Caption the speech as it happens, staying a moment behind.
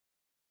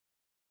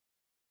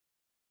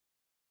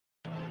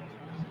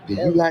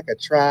Do you like a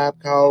Tribe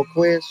Called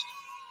Quest?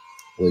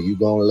 Well, you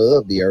gonna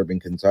love the Urban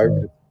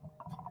Conservative.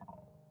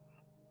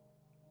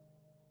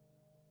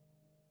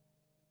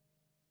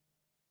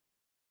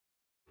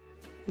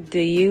 Do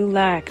you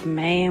like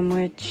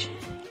manwich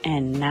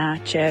and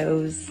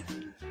nachos?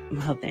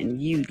 Well, then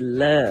you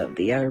love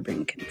the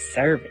Urban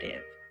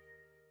Conservative.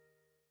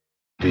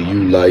 Do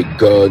you like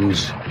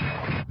guns?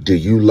 Do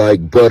you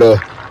like butter?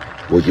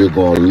 Well, you're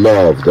gonna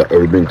love the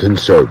Urban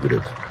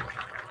Conservative.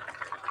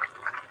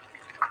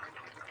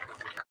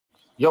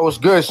 Yo, what's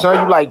good,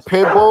 son? You like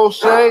pit bulls,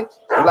 say?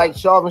 You like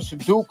solving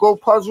Sudoku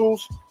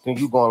puzzles? Then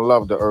you gonna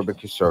love the Urban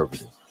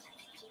Conservative.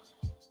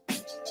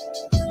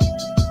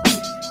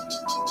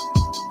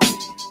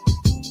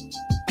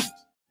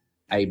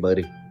 Hey,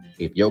 buddy,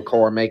 if your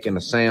car making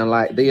a sound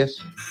like this,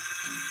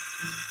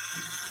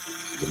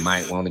 you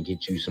might want to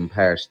get you some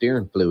power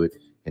steering fluid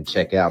and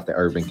check out the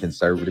Urban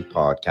Conservative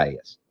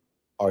podcast.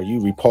 Are you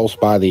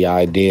repulsed by the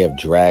idea of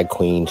drag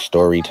queen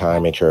story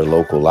time at your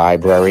local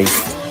library,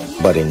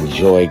 but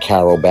enjoy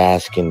Carol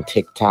Baskin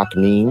TikTok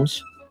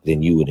memes?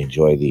 Then you would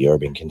enjoy the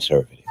Urban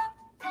Conservative.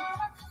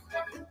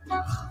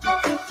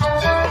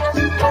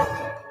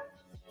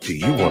 Do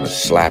you want to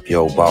slap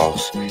your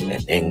boss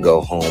and then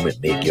go home and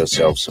make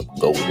yourself some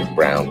golden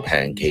brown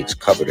pancakes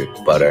covered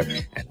in butter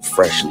and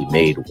freshly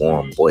made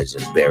warm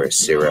boysenberry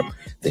syrup?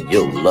 Then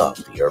you'll love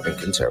the Urban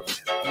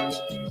Conservative.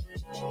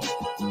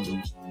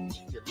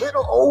 You're a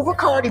little over,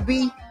 Cardi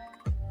B,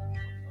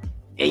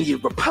 and you're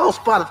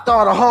repulsed by the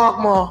thought of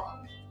Hogmaw.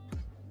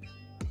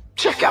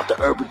 Check out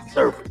the Urban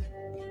Conservative.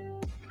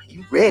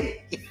 You ready?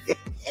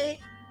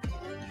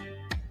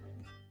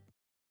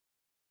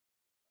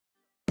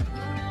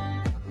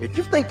 If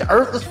you think the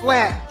earth is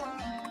flat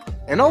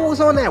and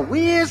always on that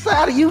weird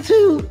side of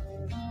YouTube,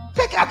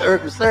 check out the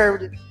Urban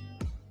Conservative.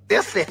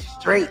 They'll set you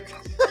straight.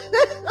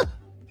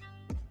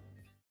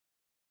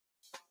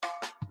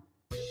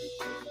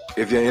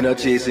 If you're in a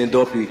chasing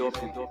dopey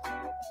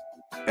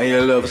and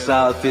you love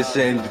solid fish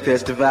and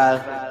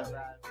festival,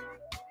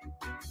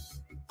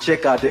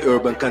 check out the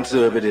Urban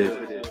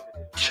Conservative.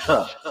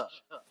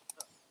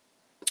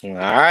 All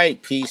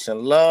right, peace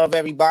and love,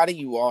 everybody.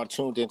 You are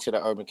tuned into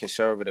the Urban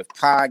Conservative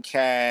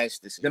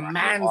podcast. This is The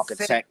man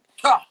Architect.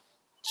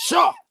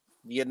 Sure.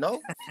 You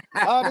know,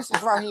 this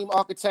is Raheem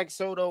Architect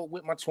Soto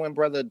with my twin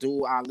brother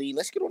Abdul Ali.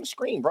 Let's get on the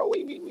screen, bro.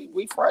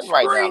 We friends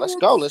right now. Let's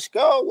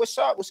go. What's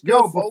up? What's good,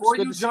 folks? Before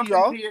Good you to jump see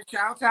y'all. into your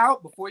shout out,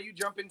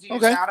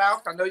 shout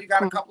outs, I know you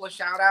got a couple of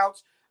shout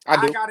outs. I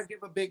got to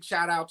give a big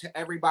shout out to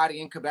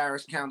everybody in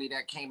Cabarrus County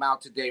that came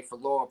out today for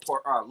law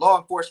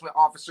enforcement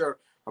officer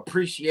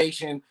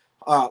appreciation.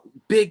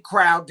 Big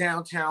crowd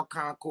downtown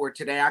Concord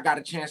today. I got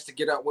a chance to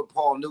get up with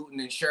Paul Newton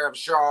and Sheriff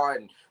Shaw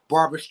and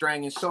Barbara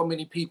Strang and so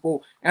many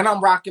people, and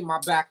I'm rocking my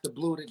Back to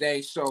Blue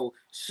today. So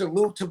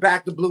salute to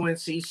Back to Blue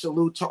NC.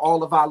 Salute to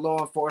all of our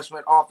law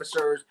enforcement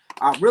officers,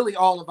 really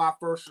all of our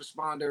first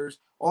responders,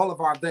 all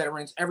of our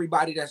veterans,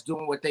 everybody that's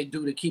doing what they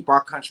do to keep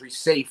our country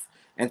safe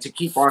and to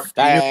keep our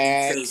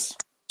community safe.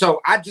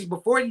 So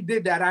before you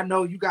did that, I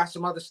know you got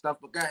some other stuff,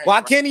 but go ahead. Well,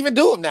 I can't even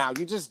do them now.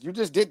 You just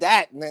did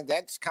that, and then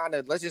that's kind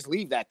of, let's just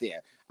leave that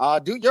there.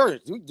 Do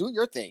yours. Do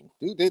your thing.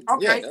 Okay.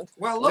 Yeah.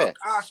 Well, look.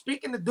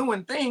 Speaking of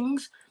doing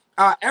things,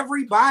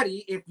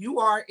 everybody, if you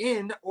are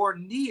in or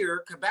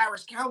near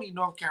Cabarrus County,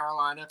 North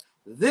Carolina,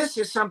 this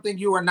is something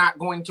you are not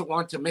going to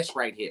want to miss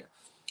right here.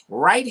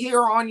 Right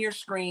here on your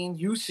screen,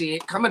 you see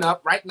it coming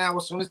up right now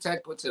as soon as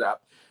Ted puts it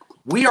up.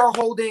 We are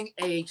holding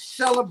a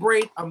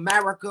Celebrate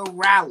America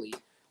rally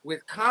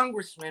with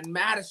Congressman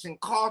Madison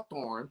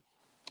Cawthorn,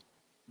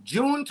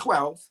 June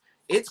 12th.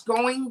 It's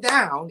going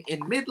down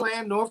in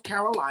Midland, North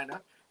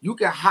Carolina. You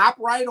can hop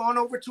right on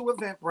over to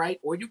Eventbrite,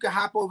 or you can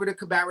hop over to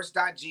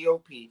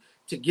cabarrus.gop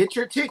to get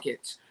your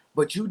tickets,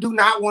 but you do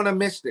not want to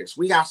miss this.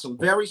 We got some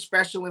very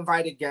special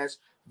invited guests,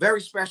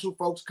 very special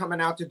folks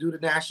coming out to do the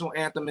national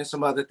anthem and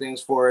some other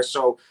things for us.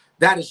 So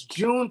that is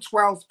June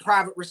 12th,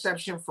 private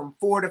reception from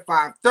 4 to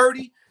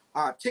 5:30.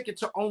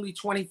 Tickets are only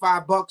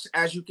 $25,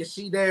 as you can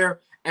see there,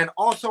 and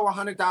also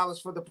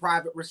 $100 for the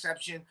private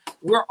reception.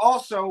 We're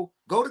also,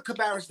 go to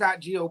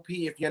cabarrus.gop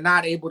if you're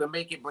not able to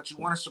make it, but you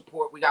want to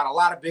support. We got a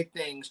lot of big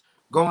things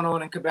going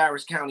on in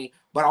Cabarrus County,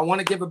 but I want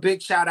to give a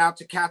big shout out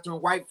to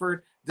Catherine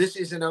Whiteford. This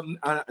is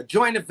a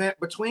joint event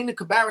between the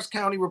Cabarrus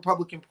County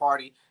Republican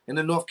Party and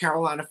the North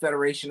Carolina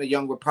Federation of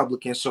Young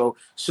Republicans. So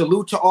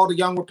salute to all the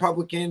young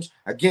Republicans.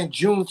 Again,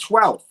 June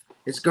 12th,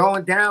 it's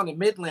going down in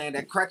Midland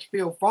at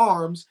Crutchfield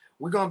Farms.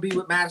 We're going to be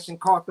with Madison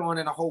Cawthorn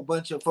and a whole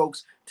bunch of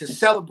folks to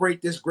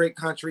celebrate this great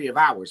country of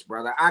ours,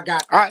 brother. All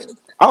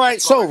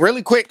right. So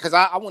really quick, because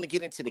I want to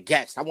get into the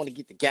guest. I want to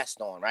get the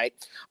guest on, right?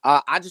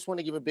 I just want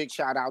to give a big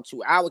shout out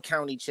to our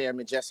county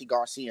chairman, Jesse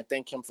Garcia, and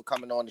thank him for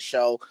coming on the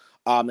show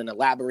and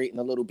elaborating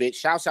a little bit.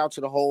 Shouts out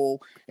to the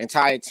whole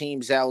entire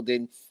team,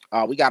 Zeldin.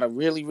 We got a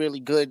really, really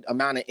good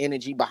amount of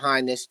energy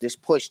behind this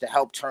push to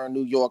help turn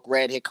New York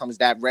red. Here comes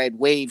that red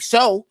wave.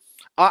 So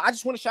I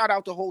just want to shout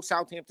out the whole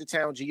Southampton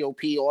Town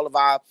GOP, all of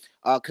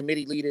our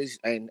committee leaders,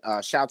 and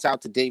shouts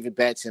out to David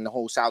Betts and the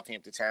whole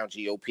Southampton Town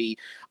GOP.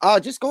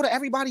 Just go to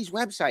everybody's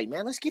website,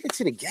 man. Let's get it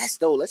to the guests,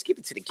 though. Let's get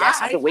it to the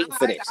guests. I've been waiting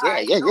for this.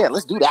 Yeah.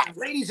 Let's do that.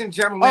 Ladies and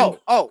gentlemen.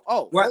 Hold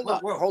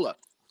up.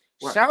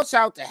 What? Shouts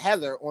out to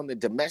Heather on the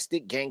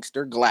domestic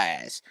gangster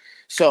glass.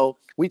 So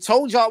we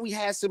told y'all we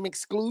had some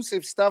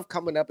exclusive stuff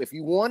coming up. If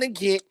you want to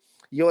get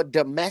your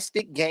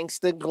domestic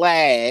gangster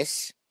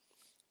glass,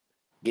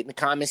 get in the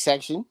comment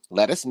section,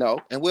 let us know,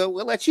 and we'll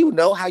let you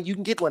know how you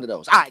can get one of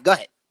those. All right, go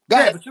ahead. Go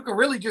ahead. But you can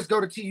really just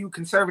go to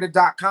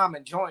tuconservative.com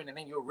and join, and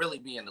then you'll really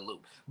be in the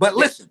loop. But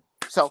listen.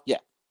 So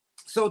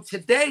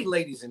today,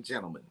 ladies and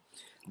gentlemen,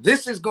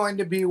 this is going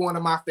to be one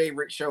of my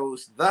favorite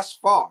shows thus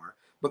far,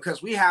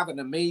 because we have an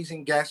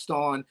amazing guest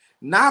on.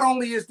 Not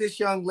only is this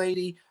young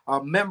lady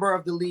a member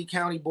of the Lee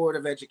County Board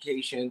of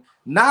Education,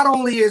 not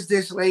only is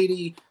this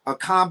lady a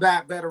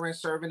combat veteran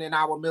serving in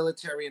our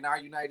military in our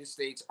United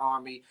States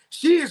Army,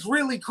 she is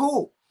really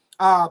cool.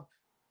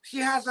 She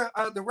has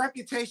the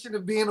reputation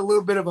of being a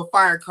little bit of a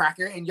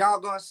firecracker, and y'all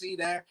gonna see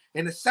that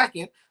in a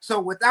second. So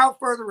without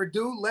further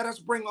ado, let us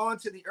bring on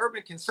to the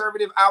Urban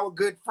Conservative our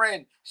good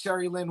friend,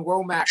 Sherry Lynn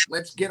Womack.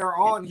 Let's get her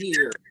on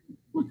here.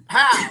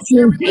 Hi,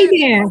 Sherry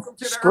Lynn, welcome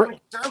to the Urban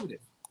Conservative.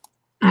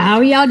 How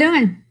are y'all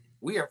doing?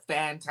 We are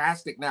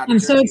fantastic now. I'm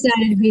so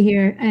excited to be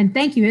here, and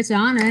thank you. It's an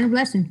honor and a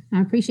blessing.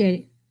 I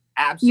appreciate it.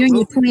 Absolutely. You and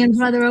your twin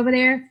brother over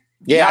there.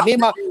 Yeah,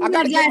 I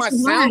gotta get my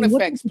sound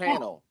effects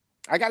panel.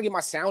 I gotta get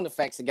my sound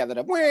effects together.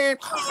 The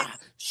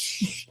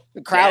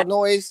crowd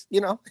noise,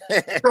 you know.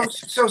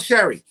 so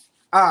Sherry,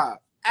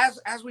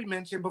 as we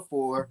mentioned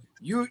before,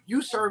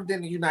 you served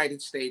in the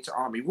United States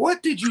Army.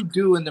 What did you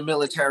do in the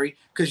military?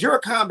 Because you're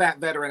a combat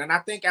veteran, and I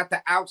think at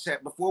the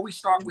outset, before we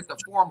start with the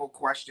formal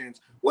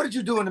questions, what did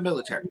you do in the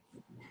military?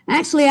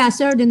 Actually, I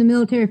served in the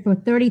military for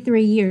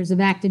 33 years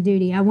of active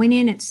duty. I went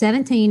in at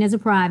 17 as a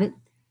private,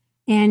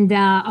 and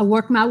I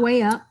worked my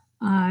way up.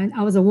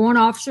 I was a warrant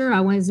officer.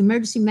 I was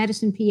emergency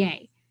medicine PA.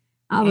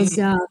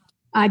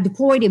 I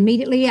deployed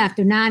immediately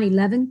after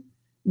 9/11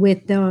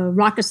 with the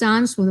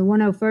Rakkasans from the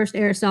 101st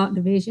Air Assault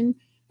Division,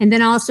 and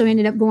then also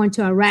ended up going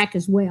to Iraq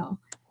as well.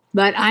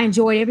 But I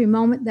enjoyed every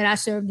moment that I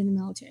served in the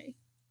military.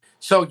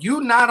 So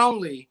you not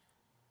only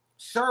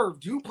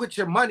served, you put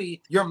your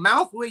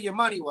mouth where your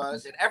money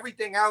was and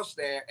everything else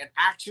there, and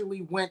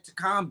actually went to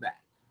combat.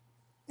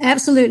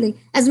 Absolutely.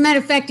 As a matter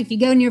of fact, if you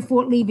go near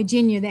Fort Lee,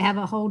 Virginia, they have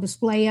a whole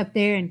display up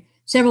there, and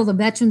several of the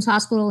Veterans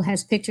Hospital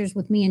has pictures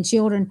with me and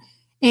children.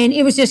 And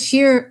it was just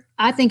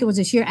I think it was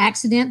a sheer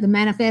accident. The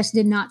manifest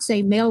did not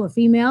say male or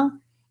female,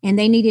 and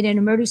they needed an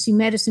emergency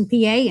medicine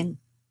PA. And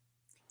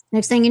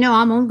next thing you know,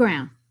 I'm on the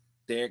ground.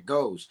 There it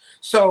goes.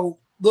 So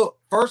look,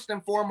 first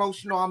and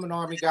foremost, I'm an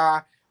Army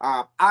guy.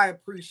 I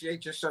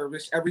appreciate your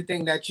service,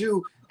 everything that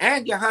you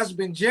and your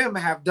husband, Jim,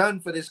 have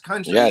done for this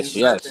country. Yes.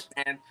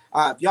 And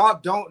if y'all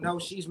don't know,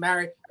 she's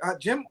married.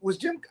 Jim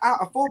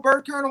a full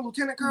bird colonel,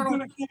 lieutenant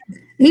colonel?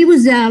 He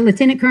was a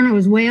lieutenant colonel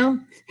as well.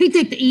 He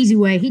took the easy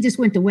way. He just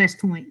went to West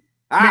Point.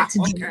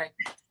 Okay.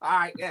 All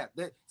right, yeah,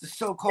 the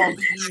so-called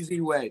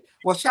easy way.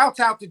 Well, shouts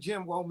out to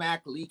Jim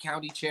Womack, Lee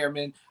County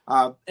Chairman,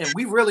 and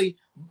we really,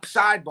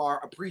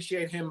 sidebar,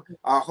 appreciate him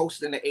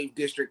hosting the 8th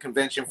District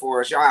Convention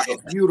for us. Y'all have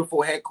a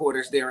beautiful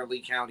headquarters there in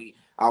Lee County.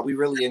 We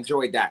really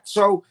enjoyed that.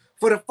 So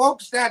for the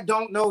folks that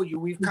don't know you,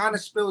 we've kind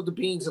of spilled the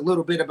beans a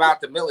little bit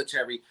about the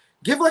military.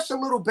 Give us a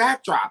little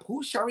backdrop.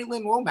 Who's Sherry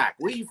Lynn Womack?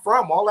 Where you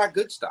from? All that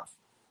good stuff.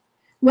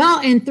 Well,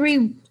 and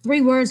three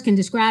words can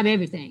describe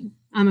everything.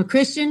 I'm a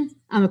Christian,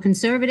 I'm a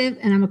conservative,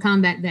 and I'm a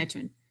combat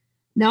veteran.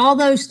 Now, all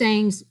those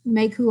things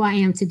make who I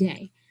am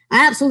today.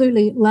 I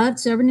absolutely loved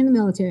serving in the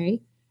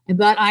military,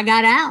 but I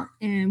got out.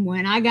 And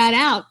when I got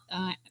out,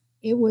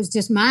 it was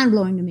just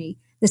mind-blowing to me.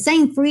 The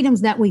same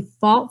freedoms that we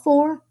fought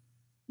for,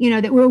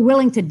 that we're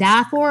willing to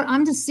die for,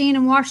 I'm just seeing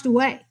them washed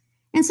away.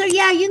 And so,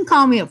 yeah, you can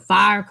call me a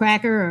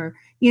firecracker or,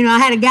 I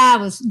had a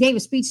guy gave a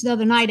speech the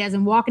other night as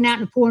I'm walking out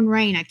in the pouring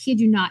rain. I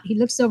kid you not. He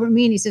looks over at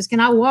me and he says, "Can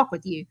I walk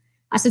with you?"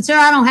 I said, "Sir,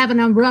 I don't have an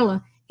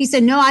umbrella." He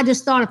said, "No, I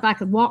just thought if I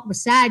could walk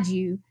beside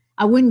you,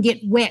 I wouldn't get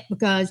wet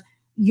because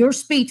your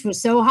speech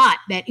was so hot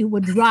that it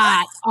would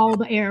dry all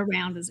the air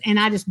around us." And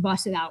I just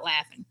busted out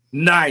laughing.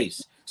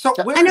 Nice. So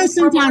I know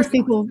sometimes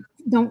people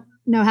don't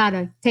know how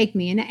to take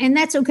me, and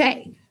that's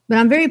okay. But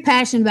I'm very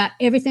passionate about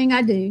everything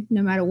I do,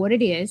 no matter what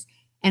it is.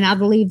 And I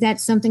believe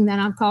that's something that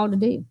I'm called to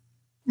do.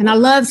 And I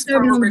love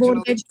serving on the Board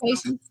of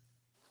Education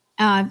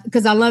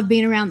because I love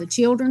being around the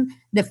children.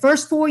 The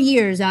first 4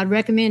 years, I'd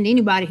recommend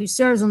anybody who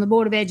serves on the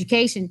Board of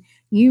Education,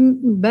 you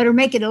better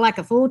make it like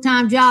a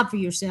full-time job for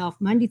yourself,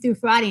 Monday through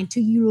Friday,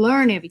 until you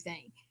learn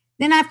everything.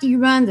 Then after you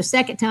run, the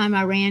second time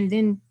I ran,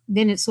 then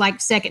it's like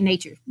second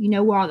nature. You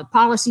know where all the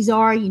policies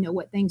are, you know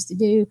what things to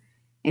do.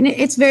 And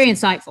it's very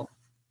insightful.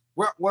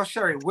 Well,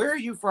 Sherry, where are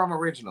you from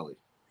originally?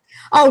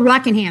 Oh,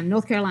 Rockingham,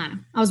 North Carolina.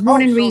 I was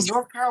born in Reese.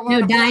 North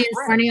Carolina. Diane,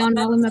 Funny on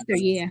all them up there,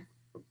 yeah.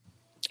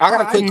 I got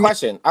a quick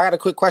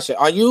question.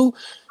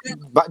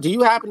 Do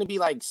you happen to be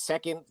like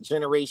second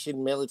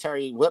generation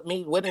military?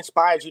 What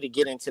inspired you to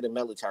get into the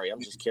military? I'm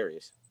just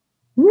curious.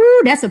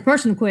 Woo, that's a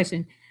personal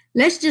question.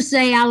 Let's just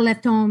say I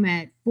left home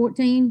at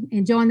 14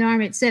 and joined the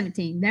Army at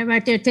 17. That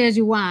right there tells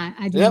you why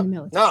I joined the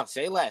military. No,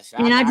 say less.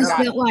 And I just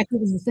felt like it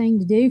was the thing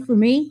to do for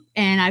me.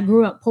 And I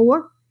grew up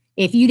poor.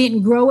 If you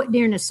didn't grow it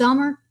during the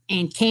summer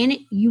and can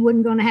it, you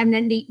wasn't going to have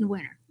nothing to eat in the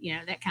winter. You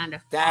know, that kind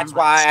of. That's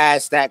why I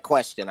asked that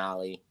question,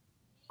 Ali.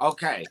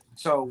 Okay,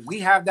 so we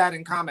have that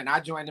in common.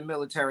 I joined the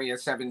military at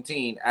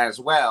 17 as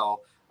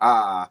well.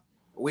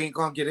 We ain't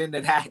gonna get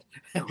into that.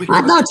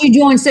 I thought you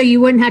joined so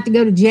you wouldn't have to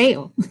go to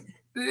jail.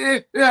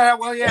 Yeah,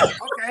 well, yeah.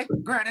 Okay,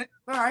 granted.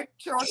 All right,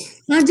 sure.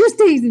 I'm just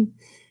teasing.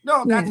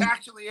 No, that's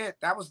actually it.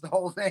 That was the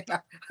whole thing.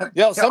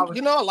 Yo,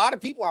 a lot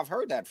of people I've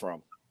heard that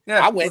from.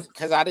 Yeah, I went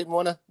because I didn't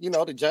want to,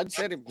 the judge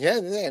said it,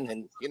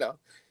 and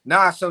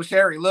Nah, so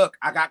Sherry, look,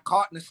 I got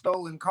caught in a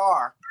stolen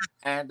car,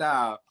 and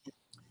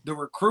the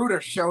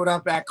recruiter showed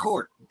up at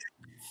court.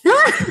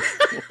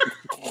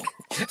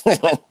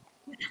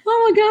 Oh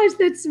my gosh,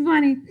 that's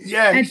funny.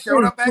 Yeah, he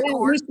showed up at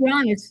court. Let's be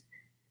honest.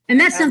 And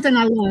that's something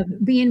I love,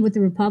 being with the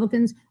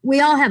Republicans. We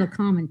all have a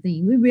common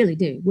theme. We really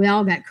do. We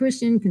all got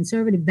Christian,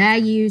 conservative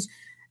values.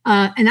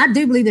 And I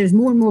do believe there's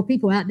more and more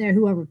people out there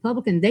who are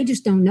Republican. They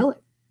just don't know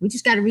it. We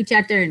just got to reach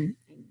out there and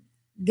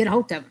get a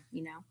hold of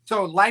them,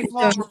 So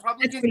lifelong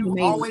Republican? You've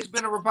always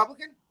been a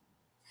Republican?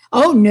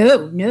 Oh,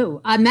 no.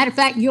 Matter of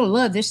fact, you'll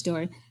love this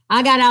story.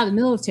 I got out of the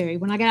military.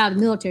 When I got out of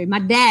the military, my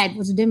dad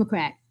was a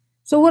Democrat.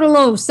 So what do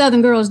little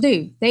Southern girls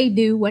do? They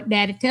do what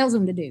daddy tells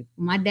them to do.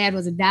 My dad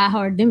was a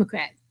diehard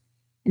Democrat.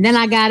 And then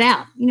I got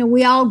out.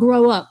 We all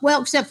grow up.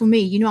 Well, except for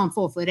me. I'm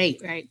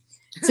 4'8", right?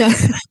 So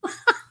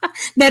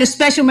that a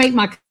special make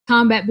my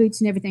combat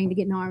boots and everything to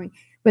get in the Army.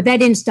 But that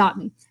didn't stop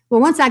me. But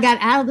once I got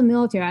out of the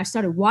military, I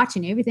started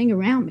watching everything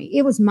around me.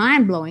 It was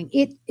mind-blowing.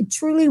 It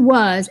truly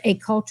was a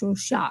cultural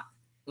shock.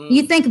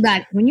 You think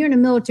about it. When you're in the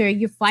military,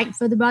 you're fighting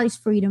for the body's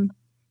freedom.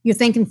 You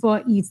think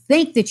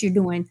that you're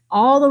doing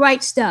all the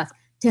right stuff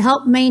to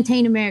help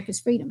maintain America's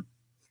freedom.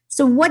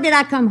 So what did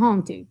I come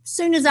home to? As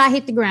soon as I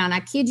hit the ground, I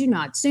kid you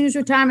not, as soon as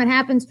retirement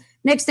happens,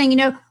 next thing you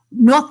know,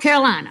 North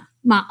Carolina,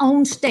 my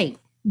own state,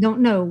 don't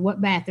know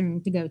what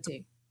bathroom to go to.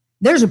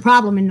 There's a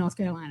problem in North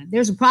Carolina.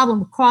 There's a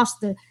problem across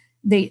the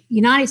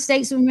United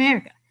States of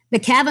America. The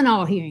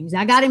Kavanaugh hearings,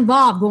 I got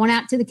involved going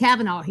out to the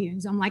Kavanaugh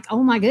hearings. I'm like,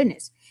 oh my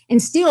goodness.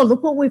 And still,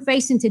 look what we're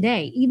facing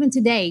today. Even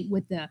today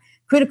with the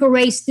critical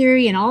race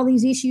theory and all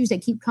these issues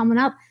that keep coming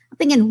up, I'm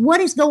thinking, what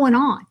is going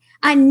on?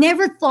 I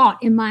never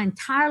thought in my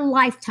entire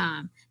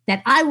lifetime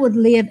that I would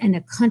live in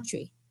a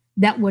country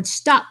that would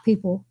stop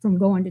people from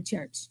going to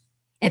church.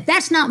 If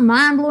that's not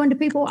mind-blowing to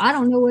people, I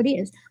don't know what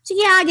is. So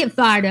yeah, I get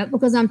fired up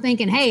because I'm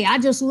thinking, hey, I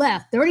just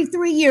left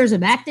 33 years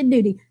of active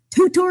duty,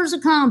 2 tours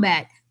of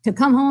combat to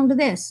come home to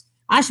this.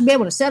 I should be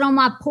able to sit on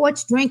my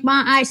porch, drink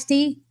my iced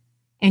tea,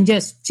 and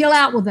just chill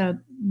out with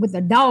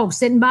a dog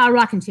sitting by a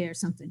rocking chair or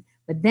something.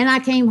 But then I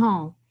came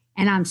home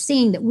and I'm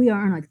seeing that we are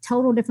on a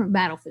total different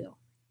battlefield.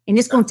 And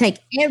it's going to take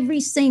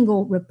every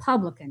single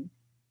Republican,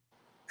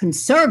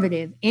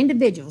 conservative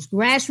individuals,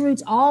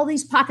 grassroots, all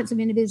these pockets of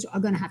individuals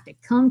are going to have to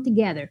come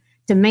together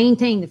to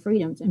maintain the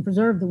freedoms and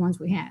preserve the ones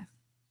we have.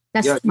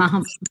 That's my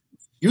humble.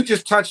 You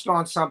just touched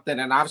on something,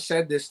 and I've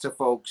said this to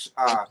folks.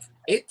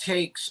 It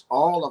takes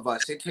all of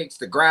us. It takes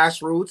the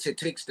grassroots. It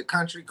takes the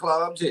country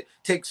clubs. It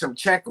takes some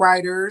check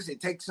writers. It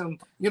takes some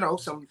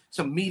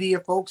media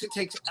folks. It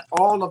takes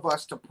all of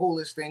us to pull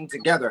this thing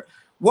together.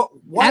 What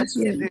was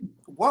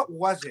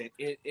it,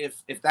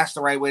 if that's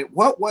the right way?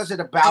 What was it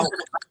about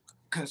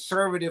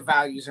conservative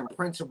values and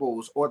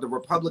principles or the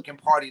Republican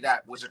Party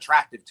that was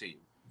attractive to you?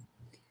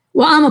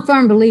 Well, I'm a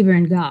firm believer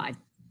in God.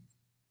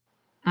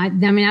 I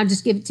mean, I'll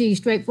just give it to you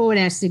straightforward.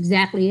 That's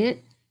exactly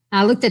it.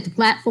 I looked at the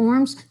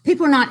platforms.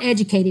 People are not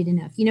educated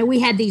enough.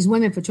 We had these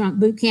Women for Trump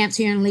boot camps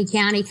here in Lee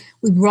County.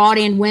 We brought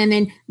in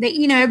women that,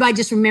 everybody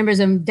just remembers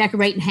them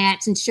decorating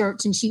hats and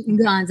shirts and shooting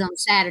guns on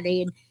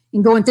Saturday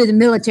and going through the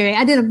military.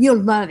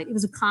 You'll love it. It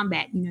was a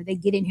combat. They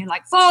get in here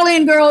like, fall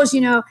in, girls,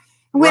 and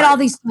we had all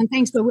these fun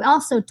things. But we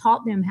also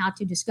taught them how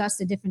to discuss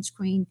the difference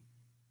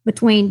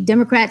between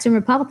Democrats and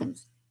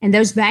Republicans and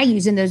those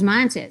values and those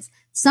mindsets.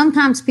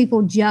 Sometimes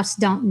people just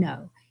don't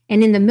know.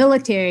 And in the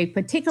military,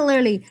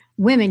 particularly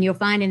women, you'll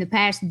find in the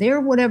past,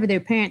 they're whatever their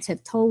parents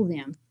have told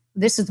them.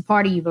 This is the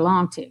party you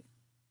belong to.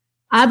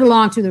 I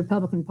belong to the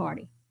Republican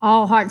Party,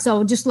 all heart and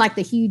soul, just like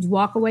the huge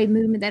walkaway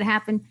movement that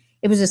happened.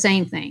 It was the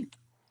same thing.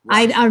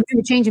 Right. I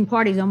remember changing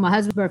parties on my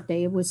husband's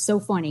birthday. It was so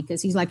funny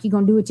because he's like, you're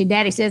going to do what your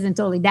daddy says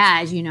until he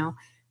dies,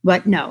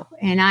 But no,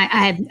 and I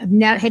have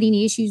not had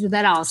any issues with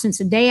that at all. Since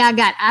the day I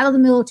got out of the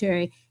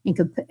military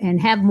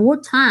and have more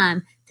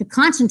time to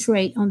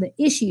concentrate on the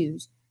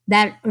issues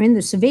that are in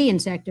the civilian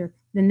sector,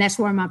 then that's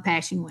where my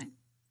passion went.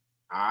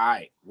 All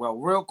right. Well,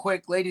 real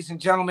quick, ladies and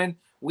gentlemen,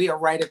 we are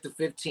right at the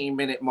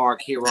 15-minute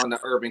mark here on the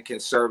Urban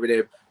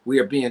Conservative. We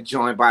are being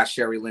joined by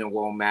Sherry Lynn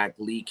Womack,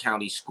 Lee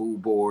County School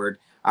Board,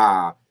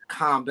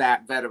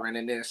 combat veteran,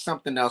 and there's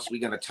something else we're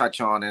going to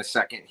touch on in a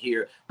second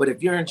here. But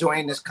if you're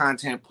enjoying this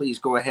content, please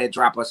go ahead,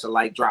 drop us a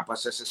like, drop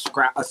us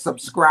a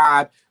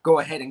subscribe, go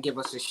ahead and give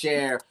us a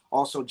share.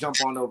 Also, jump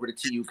on over to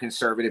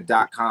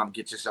tuconservative.com,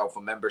 get yourself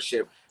a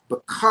membership.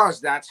 because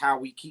that's how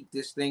we keep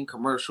this thing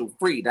commercial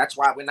free. That's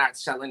why we're not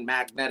selling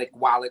magnetic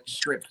wallet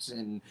strips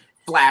and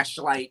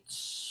flashlights,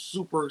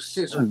 super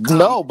scissor.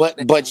 No,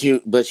 but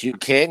you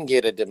can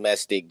get a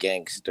domestic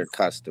gangster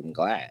custom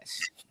glass.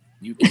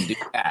 You can do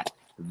that.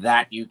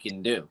 That you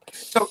can do.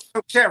 So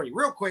Terry,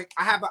 real quick,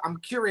 I'm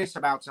curious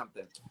about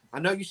something. I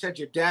know you said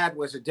your dad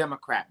was a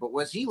Democrat, but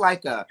was he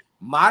like a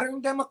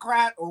modern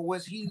Democrat, or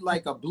was he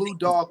like a blue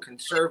dog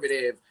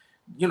conservative,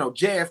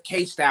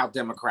 JFK style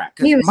Democrat?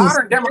 Because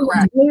modern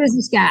Democrat, he was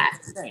this guy.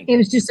 It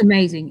was just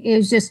amazing. It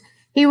was just,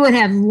 he would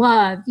have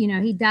loved,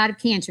 he died of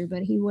cancer,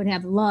 but he would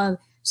have loved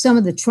some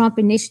of the Trump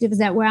initiatives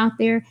that were out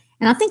there.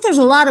 And I think there's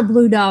a lot of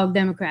blue dog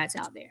Democrats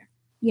out there,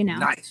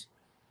 Nice.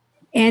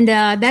 And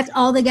that's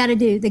all they got to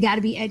do. They got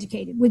to be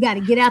educated. We got to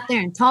get out there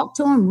and talk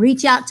to them,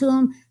 reach out to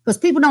them, because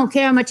people don't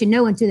care how much you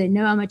know until they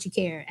know how much you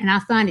care. And I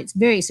find it's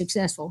very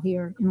successful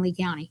here in Lee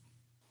County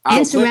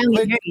and surrounding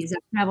areas.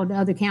 I've traveled to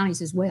other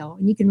counties as well.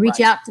 And you can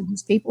reach out to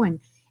these people. And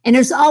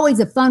there's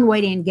always a fun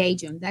way to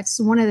engage them. That's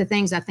one of the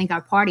things I think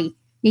our party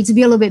needs to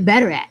be a little bit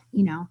better at.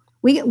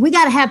 We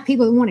got to have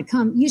people that want to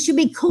come. You should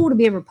be cool to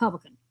be a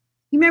Republican.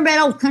 You remember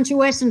that old country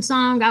western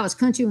song, I was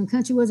country when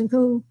country wasn't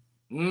cool?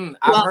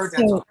 I've heard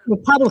that song.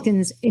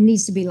 Republicans, it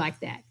needs to be like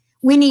that.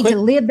 We need to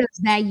live those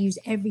values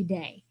every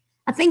day.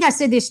 I think I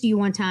said this to you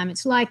one time.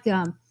 It's like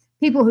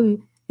people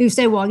who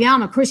say, well, yeah,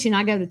 I'm a Christian,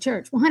 I go to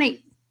church. Well,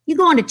 honey, you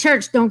going to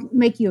church don't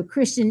make you a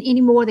Christian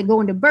any more than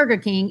going to Burger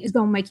King is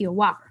going to make you a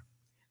Whopper.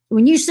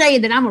 When you say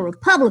that I'm a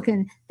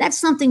Republican, that's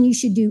something you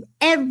should do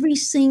every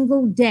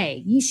single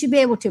day. You should be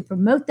able to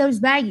promote those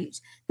values.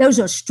 Those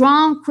are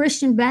strong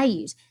Christian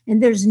values,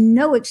 and there's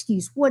no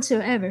excuse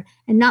whatsoever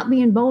in not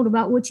being bold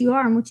about what you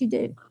are and what you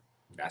do.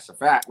 That's a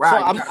fact.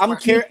 Right. So I'm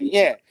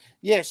curious.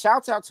 Yeah.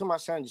 Shouts out to my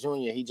son,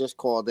 Junior. He just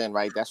called in,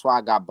 right? That's why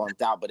I got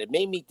bumped out. But it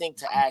made me think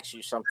to ask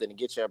you something, to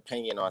get your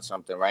opinion on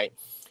something, right?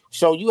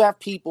 So you have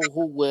people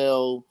who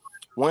will,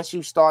 once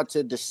you start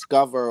to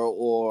discover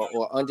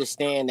or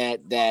understand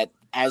that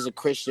as a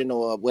Christian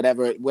or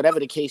whatever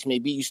the case may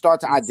be, you start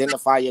to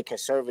identify your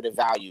conservative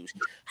values.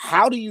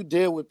 How do you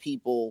deal with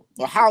people,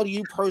 or how do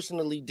you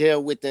personally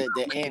deal with the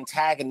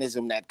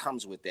antagonism that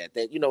comes with that?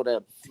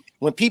 That,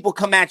 when people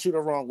come at you the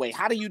wrong way,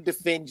 how do you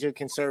defend your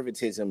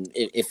conservatism,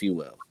 if you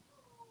will?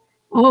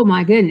 Oh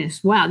my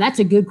goodness. Wow. That's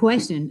a good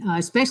question.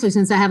 Especially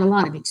since I have a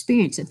lot of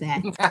experience at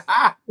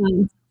that.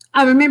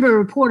 I remember a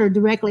reporter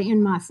directly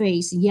in my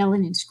face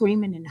yelling and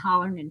screaming and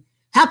hollering, and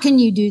how can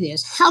you do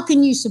this? How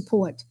can you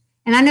support?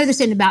 And I know this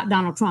isn't about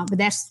Donald Trump, but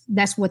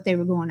that's what they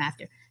were going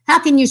after. How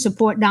can you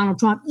support Donald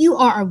Trump? You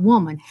are a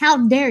woman.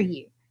 How dare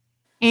you?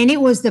 And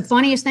it was the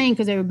funniest thing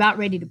because they were about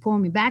ready to pull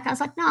me back. I was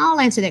like, no, I'll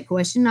answer that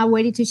question. I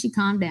waited till she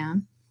calmed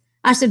down.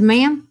 I said,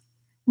 ma'am,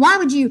 why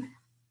would you?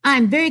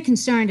 I'm very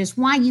concerned as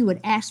why you would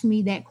ask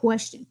me that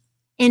question.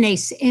 In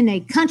a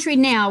country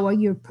now where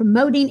you're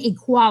promoting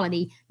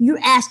equality, you're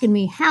asking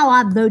me how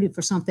I voted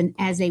for something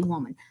as a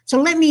woman.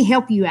 So let me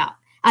help you out.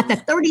 After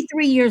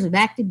 33 years of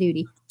active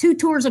duty, 2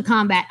 tours of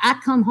combat, I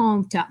come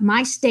home to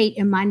my state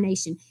and my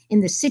nation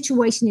in the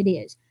situation it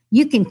is.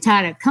 You can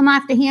try to come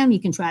after him. You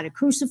can try to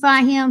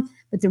crucify him.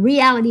 But the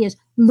reality is,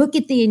 look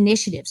at the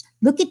initiatives.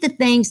 Look at the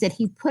things that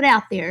he put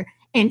out there.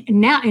 And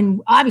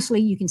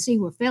obviously you can see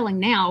we're failing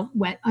now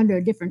under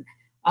a different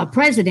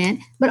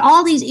president. But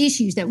all these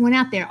issues that went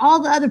out there, all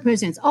the other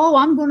presidents,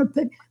 I'm going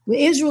to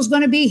Israel's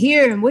going to be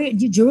here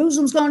and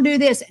Jerusalem's going to do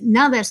this.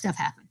 None of that stuff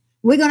happened.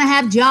 We're going to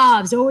have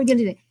jobs, or we're going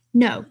to do that.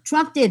 No,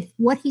 Trump did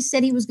what he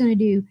said he was going to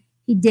do.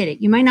 He did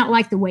it. You may not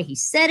like the way he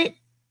said it,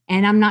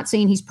 and I'm not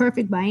saying he's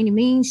perfect by any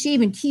means. She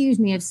even accused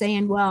me of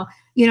saying, well,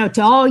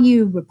 to all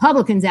you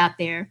Republicans out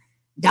there,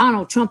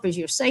 Donald Trump is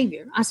your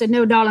savior. I said,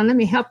 no, darling, let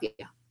me help you.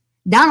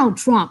 Donald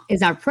Trump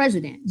is our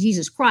president.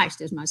 Jesus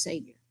Christ is my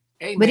savior.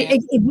 Amen. But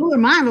it blew her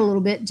mind a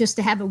little bit just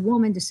to have a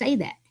woman to say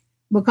that,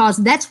 because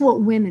that's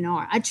what women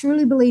are. I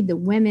truly believe that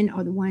women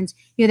are the ones,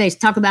 they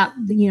talk about,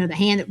 the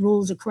hand that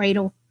rules the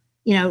cradle,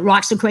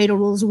 rocks the cradle,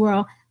 rules the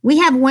world. We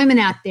have women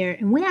out there,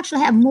 and we actually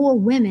have more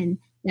women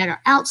that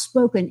are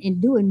outspoken and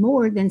doing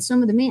more than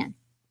some of the men.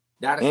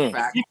 That is a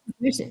fact.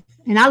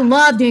 And I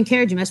love to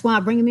encourage them. That's why I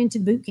bring them into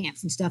boot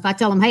camps and stuff. I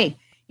tell them, hey,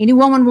 any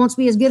woman wants to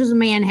be as good as a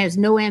man has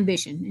no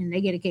ambition, and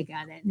they get a kick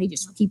out of that, and they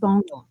just keep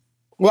on going.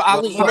 Well,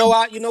 Ali,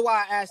 you know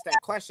why I asked that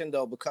question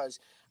though, because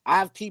I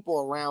have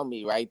people around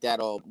me, right,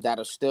 that'll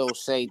still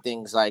say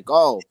things like,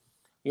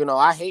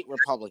 I hate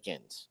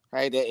Republicans,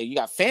 right? You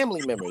got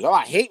family members.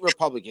 I hate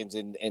Republicans,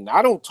 and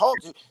I don't talk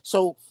to.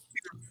 So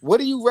what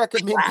do you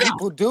recommend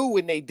people do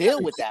when they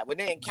deal with that, when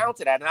they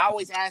encounter that? And I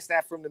always ask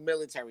that from the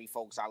military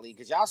folks, Ali,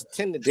 because y'all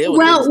tend to deal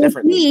with things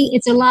differently. Well, with me,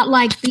 it's a lot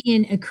like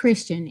being a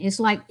Christian. It's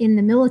like in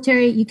the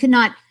military,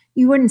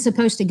 you weren't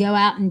supposed to go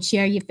out and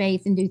share your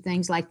faith and do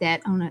things like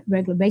that on a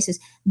regular basis.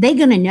 They're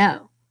going to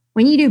know.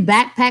 When you do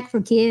backpack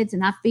for kids,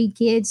 and I feed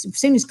kids, as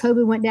soon as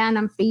COVID went down,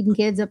 I'm feeding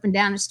kids up and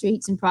down the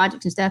streets and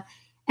projects and stuff.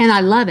 And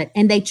I love it.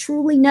 And they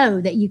truly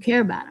know that you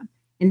care about them.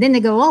 And then they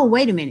go, oh,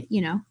 wait a minute.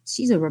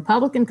 She's a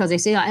Republican because they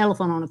see an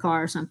elephant on a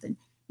car or something.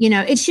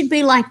 It should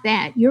be like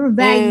that. Your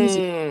values,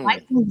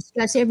 like we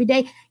discuss every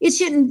day. You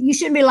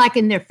shouldn't be like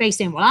in their face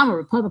saying, well, I'm a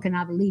Republican,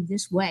 I believe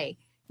this way.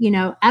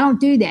 I don't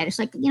do that. It's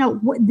like,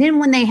 then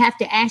when they have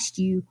to ask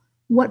you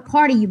what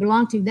party you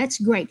belong to, that's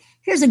great.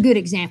 Here's a good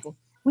example.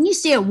 When you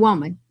see a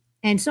woman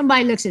and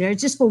somebody looks at her,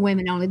 it's just for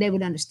women only, they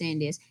would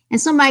understand this.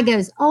 And somebody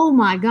goes, oh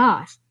my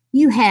gosh,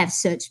 you have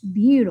such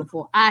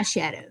beautiful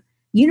eyeshadow.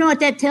 You know what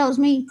that tells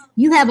me?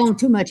 You have on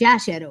too much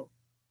eyeshadow.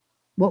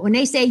 But when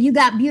they say you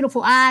got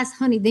beautiful eyes,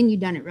 honey, then you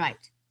done it right.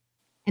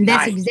 And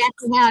that's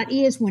exactly how it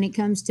is when it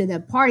comes to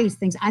the parties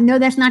things. I know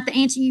that's not the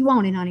answer you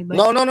wanted, honey. But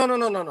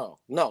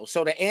No.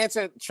 So the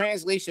answer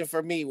translation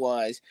for me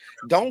was,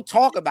 don't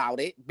talk about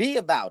it, be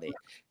about it.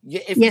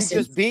 If you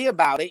just be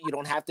about it, you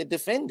don't have to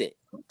defend it.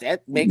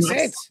 That makes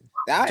sense.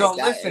 I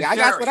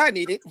got what I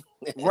needed.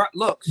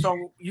 Look,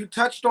 so you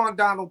touched on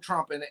Donald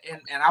Trump, and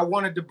I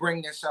wanted to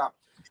bring this up.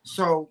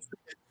 So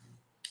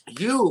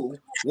you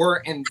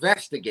were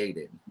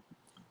investigated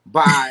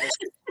by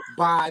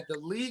the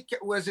Lee,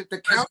 was it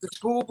the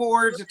school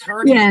board's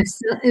attorney? Yes,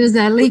 it was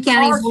the Lee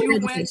County Board. You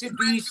went to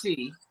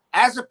D.C.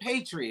 as a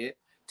patriot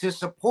to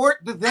support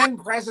the then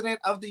president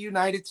of the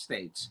United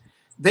States.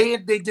 They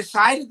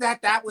decided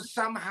that was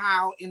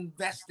somehow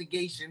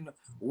investigation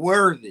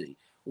worthy.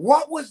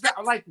 What was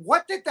that like?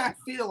 What did that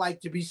feel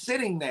like to be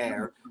sitting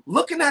there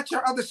looking at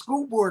your other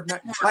school board?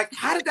 Like,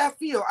 how did that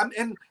feel?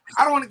 And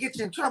I don't want to get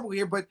you in trouble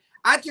here, but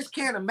I just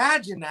can't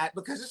imagine that,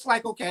 because it's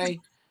like, okay,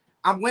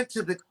 I went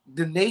to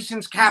the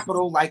nation's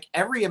capital, like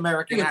every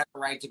American has a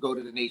right to go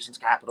to the nation's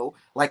capital.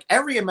 Like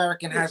every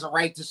American has a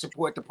right to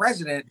support the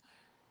president.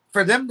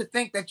 For them to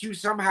think that you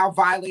somehow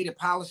violated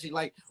policy,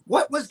 like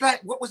what was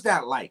that? What was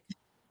that like?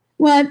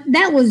 Well,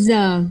 that was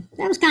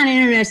kind of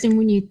interesting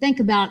when you think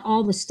about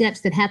all the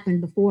steps that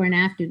happened before and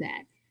after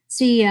that.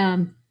 See,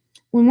 when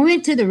we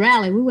went to the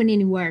rally, we weren't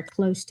anywhere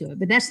close to it,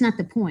 but that's not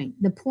the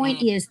point. The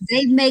point is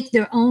they make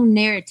their own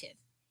narrative,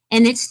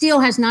 and it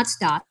still has not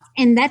stopped.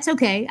 And that's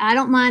okay. I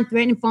don't mind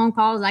threatening phone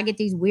calls. I get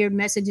these weird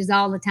messages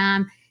all the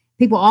time.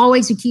 People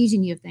always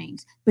accusing you of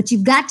things, but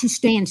you've got to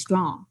stand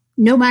strong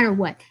no matter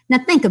what. Now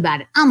think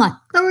about it. I'm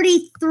a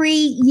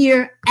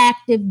 33-year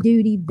active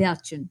duty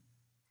veteran.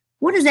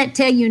 What does that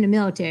tell you in the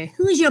military?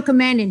 Who's your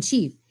commander in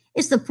chief?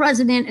 It's the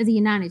president of the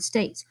United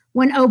States.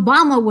 When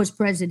Obama was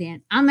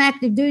president, I'm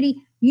active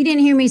duty. You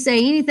didn't hear me say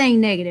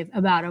anything negative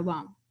about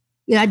Obama.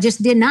 I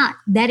just did not.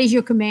 That is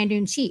your commander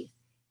in chief.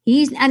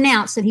 He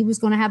announced that he was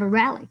going to have a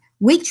rally.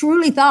 We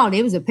truly thought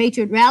it was a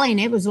patriot rally, and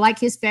it was like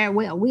his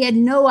farewell. We had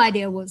no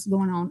idea what was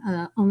going on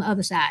the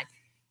other side.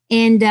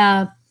 And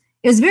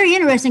it was very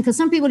interesting because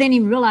some people didn't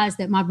even realize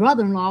that my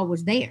brother-in-law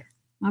was there.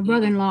 My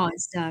brother-in-law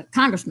is a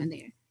congressman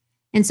there.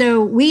 And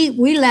so we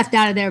left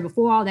out of there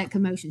before all that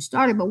commotion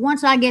started. But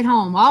once I get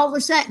home, all of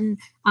a sudden,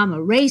 I'm a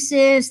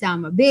racist,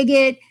 I'm a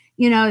bigot.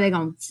 They're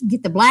going to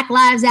get the Black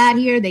Lives out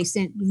here. They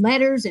sent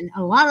letters, and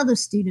a lot of the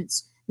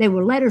students, they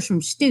were letters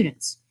from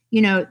students.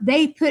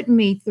 They put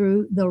me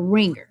through the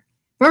ringer.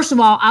 First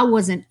of all, I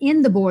wasn't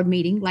in the board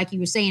meeting, like you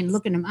were saying,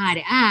 looking them eye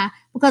to eye,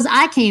 because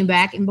I came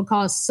back, and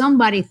because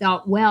somebody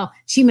thought, well,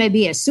 she may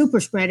be a super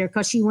spreader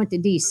because she went to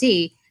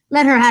D.C.,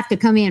 let her have to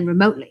come in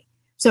remotely.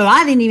 So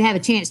I didn't even have a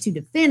chance to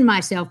defend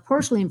myself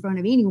personally in front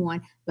of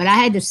anyone, but I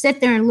had to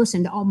sit there and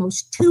listen to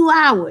almost 2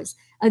 hours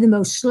of the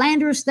most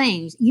slanderous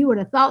things. You would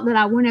have thought that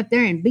I went up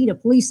there and beat a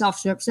police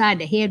officer upside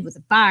the head with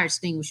a fire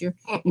extinguisher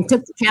and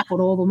took the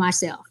Capitol over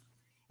myself.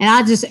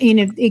 And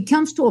it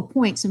comes to a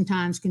point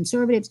sometimes,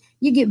 conservatives,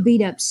 you get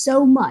beat up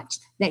so much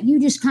that you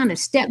just kind of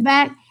step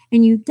back,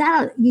 and you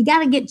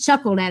gotta get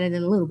chuckled at it a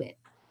little bit.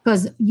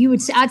 Because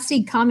I'd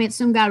see comments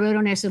some guy wrote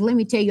on there, said, let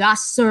me tell you, I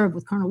served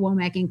with Colonel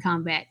Womack in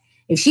combat.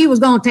 If she was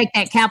going to take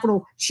that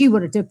Capitol, she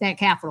would have took that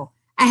Capitol.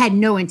 I had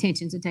no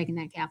intentions of taking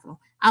that Capitol.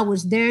 I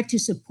was there to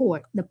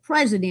support the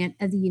president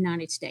of the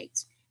United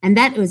States. And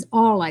that was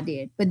all I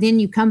did. But then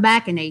you come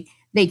back and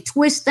they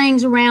twist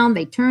things around.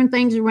 They turn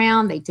things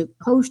around. They took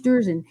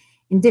posters and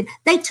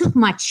they took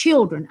my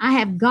children. I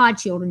have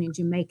godchildren in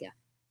Jamaica.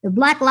 The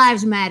Black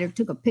Lives Matter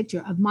took a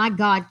picture of my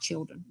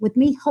godchildren with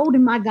me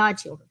holding my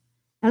godchildren.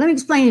 Now, let me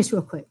explain this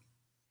real quick.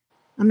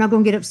 I'm not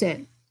going to get upset.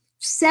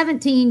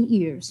 17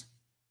 years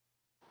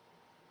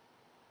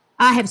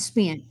I have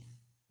spent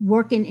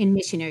working in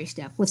missionary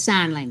stuff with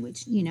sign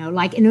language,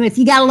 if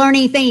you got to learn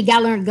anything, you got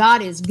to learn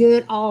God is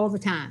good all the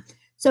time.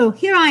 So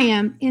here I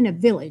am in a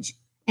village,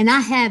 and I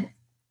have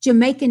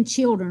Jamaican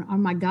children are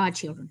my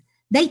godchildren.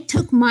 They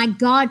took my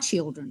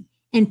godchildren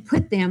and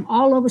put them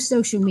all over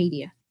social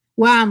media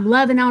where I'm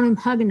loving on them,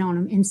 hugging on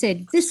them, and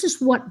said, this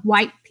is what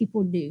white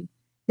people do.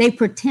 They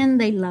pretend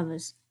they love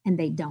us, and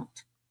they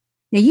don't.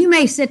 Now, you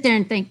may sit there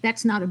and think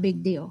that's not a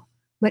big deal.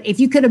 But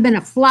if you could have been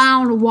a fly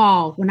on the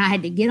wall when I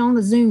had to get on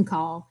a Zoom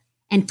call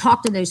and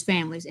talk to those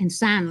families in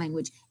sign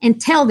language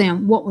and tell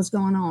them what was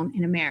going on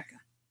in America,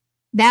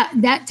 that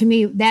to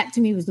me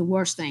was the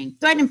worst thing.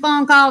 Threatening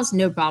phone calls,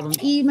 no problem.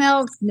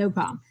 Emails, no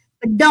problem.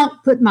 But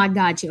don't put my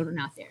godchildren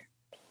out there.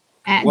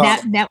 That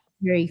was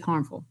very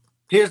harmful.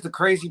 Here's the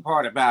crazy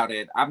part about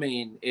it. I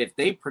mean, if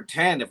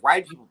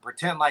white people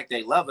pretend like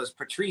they love us,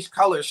 Patrice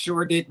Cullors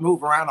sure did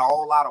move around a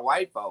whole lot of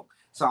white folk.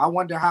 So I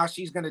wonder how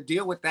she's going to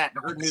deal with that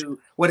in her new,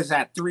 what is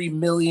that, $3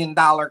 million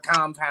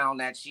compound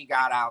that she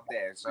got out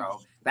there.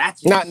 So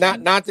that's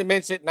not to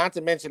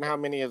mention how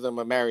many of them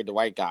are married to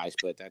white guys,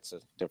 but that's a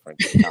different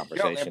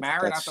conversation. Yo, they're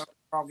married. I thought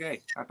they were all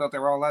gay. I thought they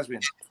were all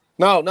lesbian.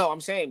 No, I'm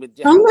saying, but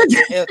your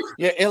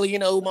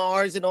Illian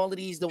Omars and all of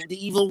these, the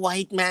evil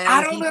white man.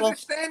 I don't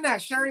understand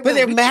that, Sherry. But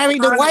they're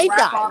married to white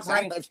guys.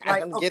 I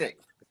don't get it.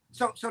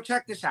 So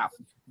check this out.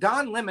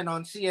 Don Lemon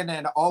on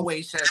CNN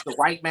always says the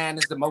white man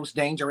is the most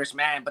dangerous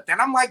man. But then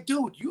I'm like,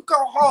 dude, you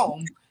go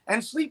home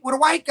and sleep with a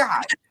white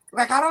guy.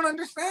 Like, I don't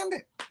understand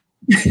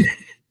it.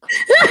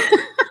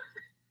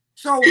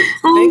 So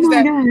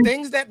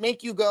things that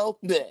make you go,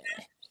 bleh.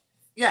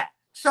 Yeah.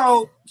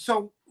 So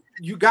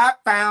you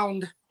got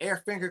found,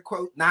 air finger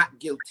quote, not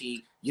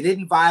guilty. You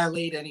didn't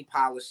violate any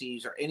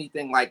policies or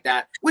anything like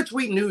that, which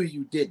we knew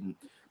you didn't.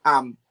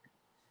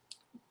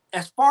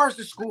 As far as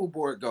the school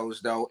board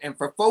goes, though, and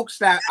for folks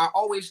that I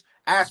always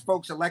ask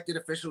folks, elected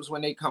officials,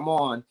 when they come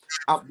on,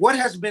 what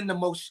has been the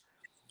most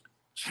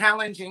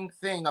challenging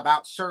thing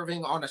about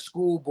serving on a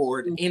school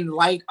board in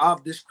light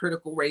of this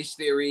critical race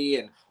theory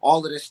and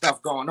all of this stuff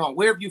going on?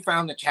 Where have you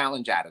found the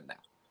challenge out of that?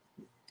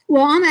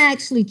 Well, I'm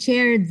actually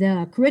chaired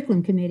the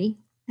curriculum committee,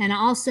 and I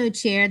also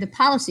chair the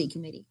policy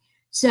committee.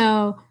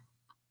 So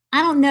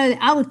I don't know,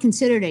 I would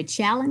consider it a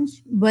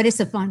challenge, but it's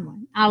a fun one.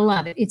 I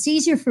love it. It's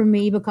easier for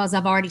me because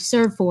I've already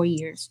served 4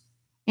 years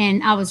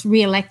and I was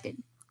reelected.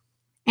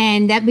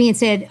 And that being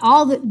said,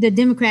 all the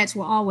Democrats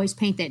will always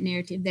paint that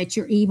narrative that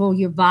you're evil,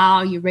 you're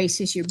vile, you're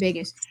racist, you're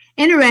biggest.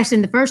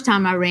 Interesting, the first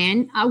time I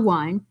ran, I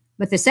won.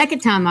 But the second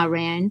time I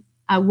ran,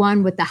 I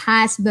won with the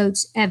highest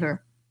votes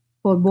ever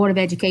for a Board of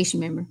Education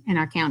member in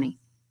our county.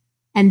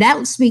 And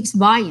that speaks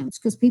volumes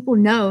because people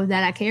know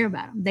that I care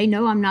about them. They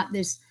know I'm not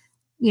this,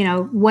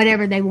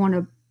 whatever they want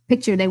to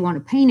picture they want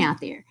to paint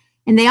out there.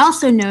 And they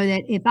also know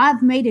that if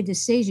I've made a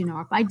decision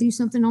or if I do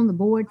something on the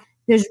board,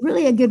 there's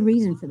really a good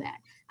reason for that.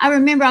 I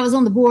remember I was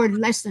on the board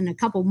less than a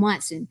couple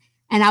months and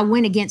I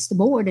went against the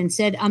board and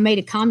said, I made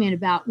a comment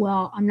about,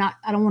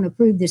 I don't want to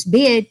approve this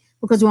bid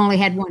because we only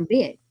had one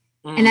bid.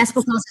 And that's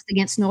because it's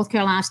against North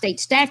Carolina state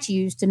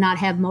statutes to not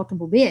have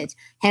multiple bids.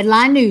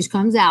 Headline news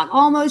comes out,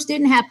 almost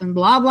didn't happen,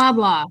 blah, blah,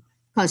 blah,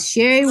 because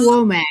Sherry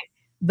Womack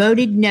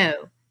voted no.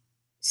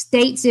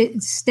 States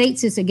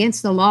it's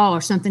against the law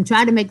or something,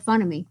 tried to make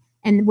fun of me.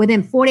 And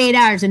within 48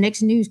 hours, the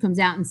next news comes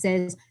out and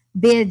says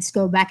bids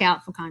go back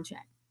out for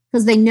contract.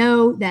 Because they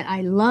know that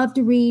I love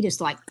to read. It's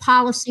like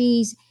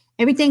policies,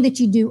 everything that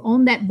you do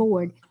on that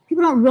board.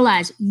 People don't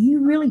realize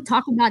you really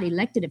talk about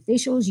elected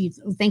officials. You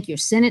think your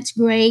Senate's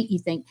great. You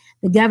think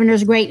the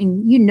governor's great.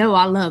 And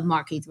I love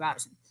Mark Keith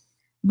Robinson.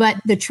 But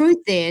the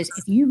truth is,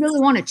 if you really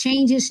want to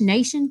change this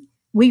nation,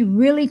 we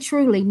really,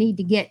 truly need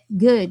to get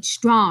good,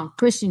 strong,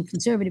 Christian,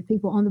 conservative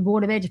people on the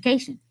Board of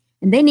Education.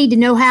 And they need to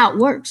know how it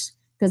works.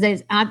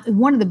 Because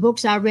one of the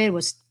books I read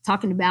was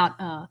talking about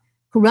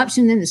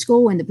corruption in the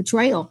school and the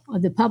betrayal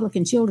of the public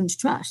and children's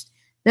trust.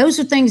 Those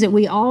are things that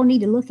we all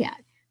need to look at.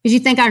 Because you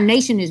think our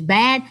nation is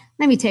bad.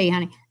 Let me tell you,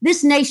 honey,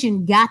 this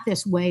nation got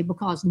this way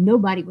because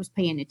nobody was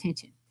paying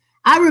attention.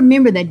 I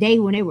remember the day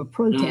when they were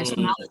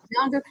protesting when I was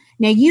younger.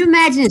 Now, you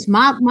imagine this.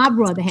 My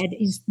brother had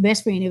his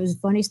best friend. It was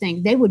the funniest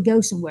thing. They would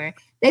go somewhere.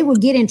 They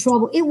would get in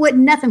trouble. It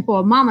wasn't nothing for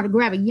a mama to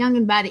grab a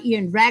youngin' by the ear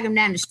and drag him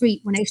down the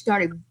street when they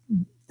started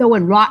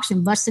throwing rocks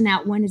and busting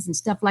out windows and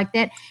stuff like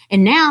that.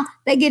 And now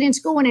they get in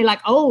school and they're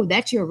like, oh,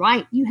 that's your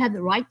right. You have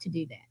the right to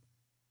do that.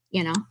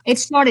 It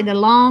started a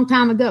long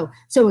time ago.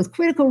 So with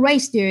critical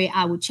race theory,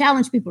 I would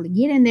challenge people to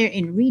get in there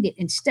and read it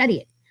and study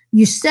it.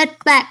 You set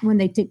back when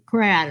they took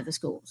prayer out of the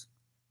schools.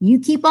 You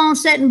keep on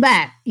setting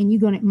back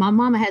and my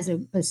mama has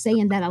a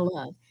saying that I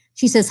love.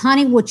 She says,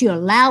 honey, what you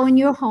allow in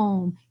your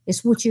home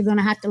is what you're going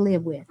to have to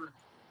live with.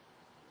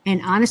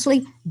 And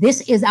honestly,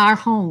 this is our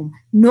home.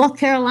 North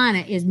Carolina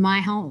is my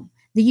home.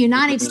 The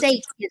United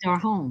States is our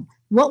home.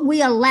 What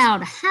we allow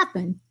to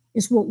happen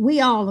is what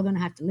we all are going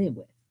to have to live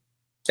with.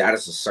 That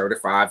is a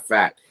certified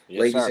fact. Yes,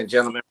 Ladies sir. and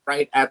gentlemen,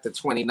 right at the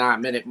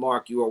 29-minute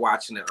mark, you are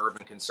watching the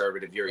Urban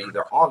Conservative. You're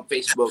either on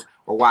Facebook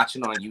or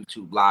watching on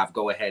YouTube Live.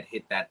 Go ahead,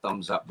 hit that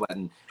thumbs up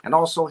button, and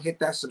also hit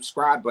that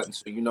subscribe button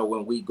so you know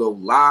when we go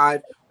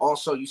live.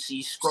 Also, you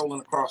see scrolling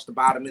across the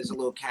bottom is a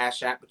little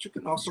Cash App, but you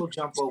can also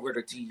jump over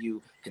to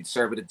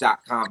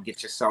tuconservative.com,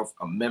 get yourself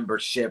a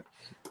membership.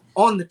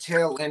 On the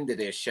tail end of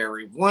this,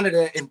 Sherry, one of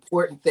the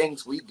important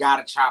things we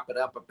got to chop it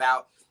up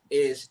about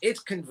is it's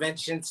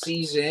convention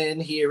season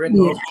here in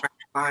North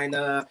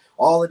Carolina,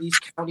 all of these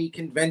county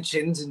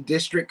conventions and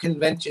district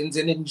conventions.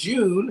 And in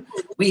June,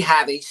 we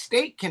have a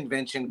state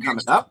convention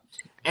coming up.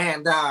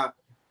 And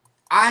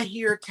I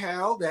hear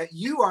tell that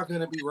you are going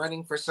to be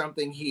running for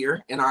something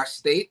here in our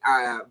state,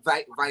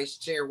 vice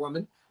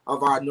chairwoman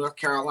of our North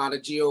Carolina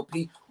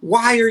GOP.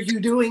 Why are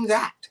you doing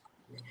that?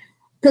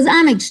 Because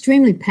I'm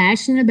extremely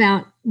passionate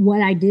about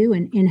what I do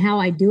and how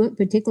I do it,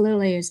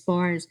 particularly as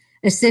far as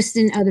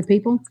assisting other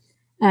people.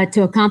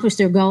 to accomplish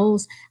their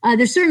goals.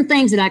 There's certain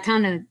things that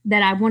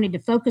I wanted to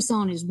focus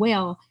on as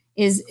well,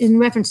 is in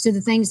reference to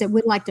the things that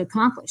we'd like to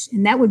accomplish.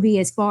 And that would be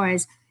as far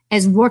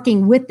as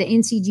working with the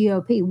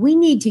NCGOP. We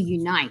need to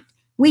unite.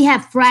 We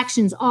have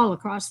fractions all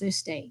across this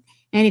state.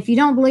 And if you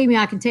don't believe me,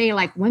 I can tell you,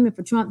 like Women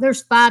for Trump,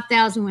 there's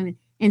 5,000 women.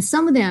 And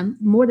some of them,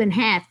 more than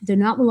half, do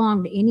not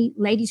belong to any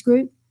ladies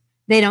group.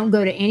 They don't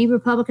go to any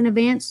Republican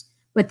events.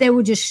 But they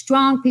were just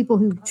strong people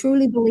who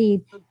truly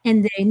believe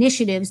in the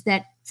initiatives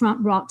that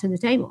Trump brought to the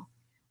table.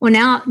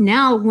 Well,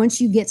 now once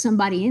you get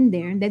somebody in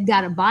there and they've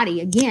got a body,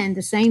 again,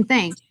 the same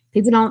thing.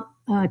 People don't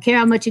care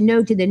how much you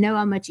know till they know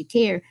how much you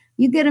care.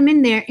 You get them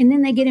in there and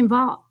then they get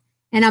involved.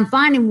 And I'm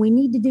finding we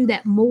need to do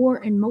that more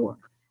and more.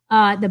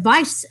 The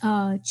vice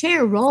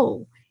chair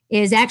role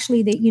is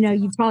actually that,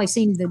 you've probably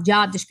seen the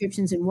job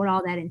descriptions and what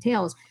all that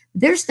entails.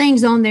 There's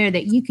things on there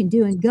that you can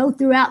do and go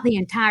throughout the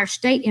entire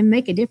state and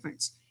make a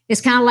difference. It's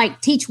kind of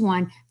like teach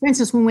one. For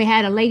instance, when we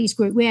had a ladies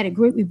group,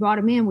 we brought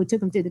them in, we took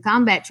them through the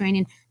combat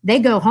training. They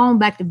go home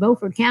back to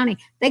Beaufort County.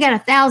 They got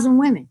 1,000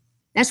 women.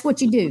 That's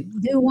what you do.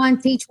 Do one,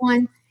 teach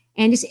one.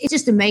 And it's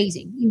just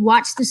amazing. You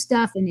watch this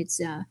stuff and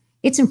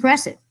it's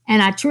impressive.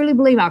 And I truly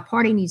believe our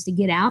party needs to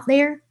get out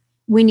there.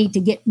 We need to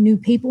get new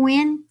people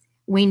in.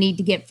 We need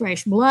to get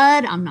fresh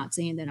blood. I'm not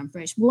saying that I'm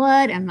fresh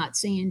blood. I'm not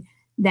saying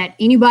that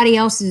anybody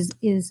else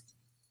is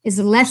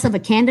less of a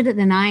candidate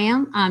than I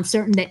am. I'm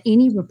certain that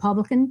any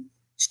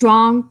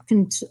strong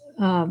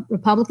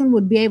Republican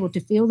would be able to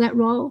fill that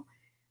role.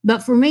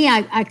 But for me,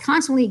 I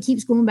constantly, it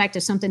keeps going back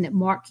to something that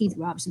Mark Keith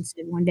Robinson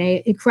said one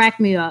day. It cracked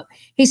me up.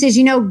 He says,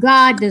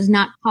 God does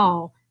not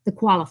call the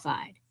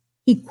qualified.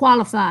 He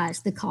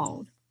qualifies the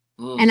called.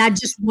 And I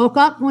just woke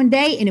up one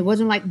day and it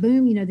wasn't like,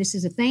 boom, this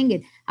is a thing.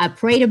 And I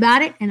prayed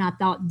about it and I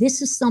thought,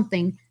 this is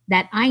something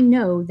that I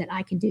know that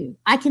I can do.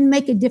 I can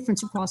make a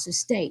difference across the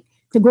state.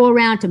 To go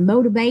around to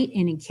motivate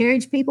and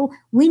encourage people.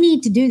 We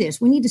need to do this.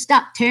 We need to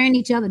stop tearing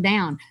each other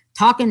down,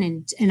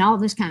 talking and all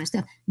this kind of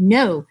stuff.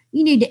 No,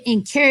 you need to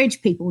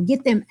encourage people,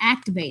 get them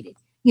activated.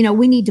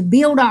 We need to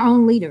build our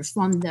own leaders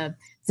from the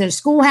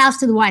schoolhouse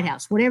to the White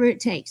House, whatever it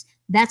takes.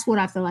 That's what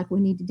I feel like we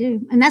need to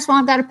do. And that's why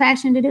I've got a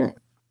passion to do it.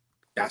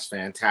 That's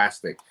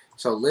fantastic.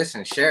 So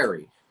listen,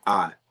 Sherry,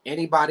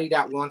 anybody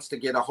that wants to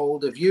get a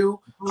hold of you,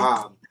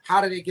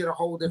 how do they get a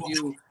hold of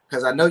you?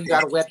 Because I know you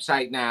got a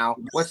website now.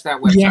 What's that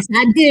website? Yes,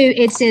 I do.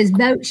 It says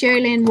Vote Sherry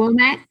Lynn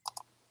Womack.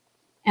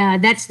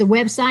 That's the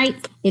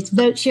website. It's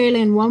Vote Sherry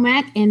Lynn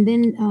Womack, and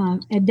then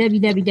at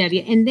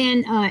www. And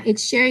then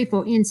it's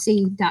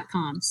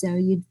sherryfornc.com. So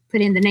you put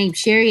in the name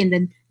Sherry and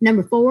the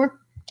number 4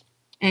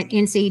 at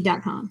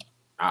nc.com.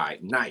 All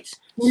right, nice.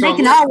 And they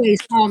can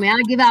always call me. I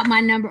give out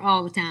my number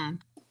all the time.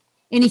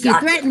 And if you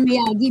threaten me,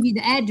 I'll give you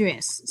the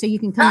address so you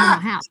can come to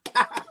my house.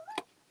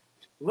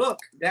 Look,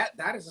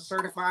 that is a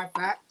certified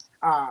fact.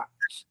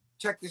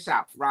 Check this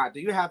out, Rod. Do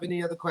you have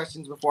any other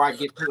questions before I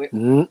get to it?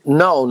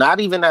 No, not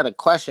even at a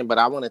question, but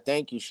I want to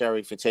thank you,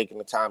 Sherry, for taking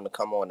the time to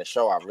come on the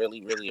show. I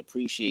really, really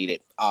appreciate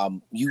it.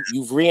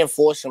 You've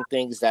reinforced some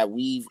things that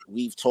we've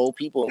told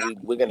people, and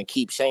we're going to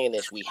keep saying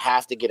this. We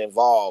have to get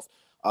involved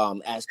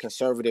as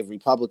conservative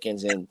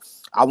Republicans, and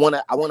I want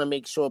to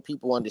make sure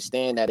people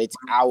understand that it's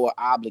our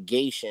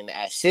obligation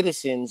as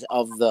citizens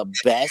of the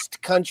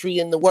best country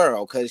in the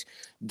world. Because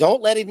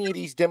don't let any of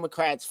these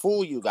Democrats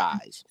fool you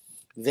guys.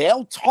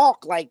 They'll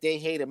talk like they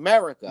hate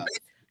America.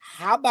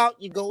 How about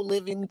you go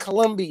live in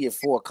Colombia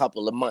for a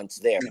couple of months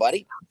there,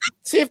 buddy?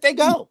 See if they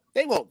go.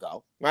 They won't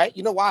go, right?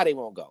 You know why they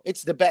won't go.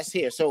 It's the best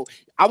here. So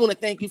I want to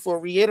thank you for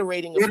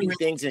reiterating a few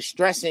things and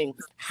stressing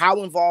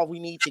how involved we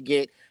need to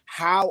get,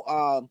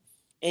 how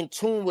in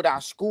tune with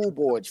our school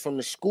boards, from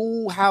the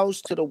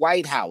schoolhouse to the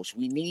White House.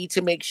 We need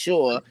to make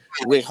sure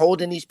we're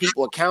holding these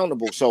people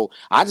accountable. So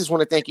I just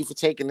want to thank you for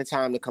taking the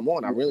time to come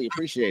on. I really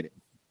appreciate it.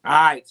 All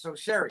right. So,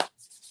 Sherry,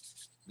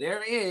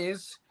 there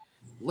is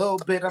a little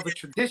bit of a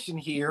tradition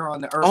here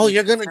on the Urban.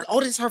 Oh,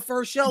 this is her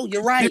first show.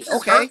 You're right.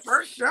 Okay. Her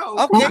first show.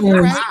 Okay,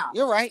 you're right.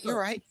 You're right. You're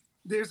right.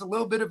 There's a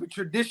little bit of a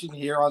tradition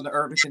here on the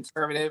Urban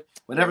Conservative.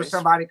 Whenever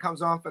somebody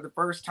comes on for the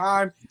first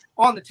time,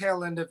 on the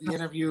tail end of the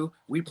interview,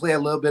 we play a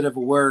little bit of a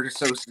word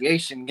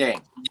association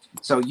game.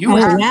 So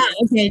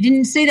okay,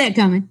 didn't see that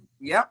coming.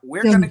 Yep,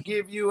 we're gonna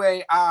give you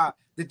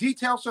the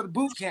details for the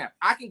boot camp.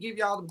 I can give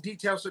you all the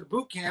details for the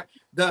boot camp.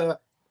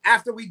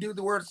 After we do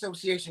the word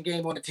association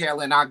game on the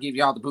tail end, I'll give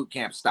you all the boot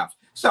camp stuff.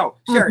 So,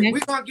 Sherry, we're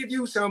gonna give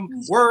you some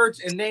words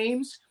and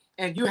names,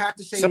 and you have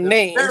to say some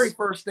names. Very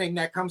first thing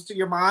that comes to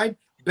your mind.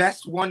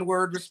 Best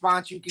one-word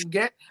response you can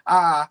get.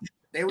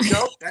 There we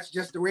go. That's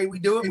just the way we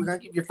do it. We're gonna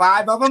give you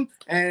 5 of them,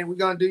 and we're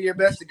gonna do your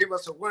best to give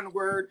us a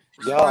one-word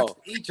response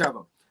to each of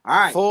them. All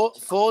right.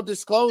 Full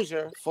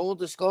disclosure.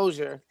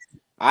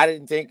 I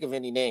didn't think of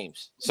any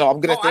names, so I'm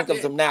gonna think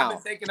of them now.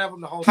 I've been thinking of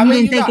them the whole time. You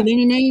didn't think of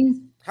any names?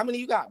 How many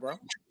you got, bro?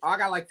 Oh, I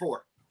got like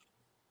 4.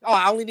 Oh,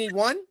 I only need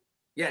 1?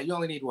 Yeah, you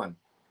only need 1.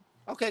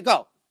 Okay,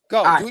 go.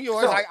 Right, do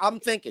yours. So, I'm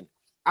thinking.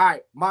 All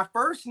right, my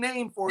first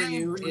name for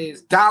you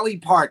is Dolly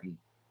Parton.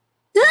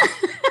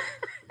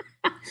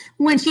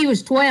 When she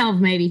was 12,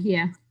 maybe,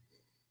 yeah.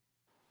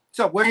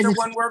 So what's As your a-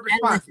 one-word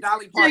response,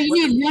 Dolly So Parton?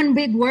 you need one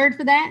big word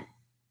for that?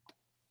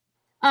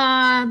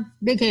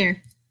 Big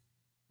hair.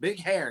 Big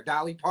hair,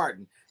 Dolly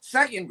Parton.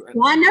 Second,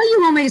 Well, I know you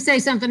want me to say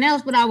something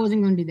else, but I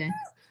wasn't going to do that.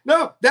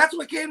 no, that's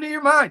what came to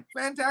your mind.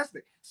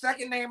 Fantastic.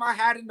 Second name I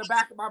had in the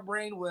back of my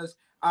brain was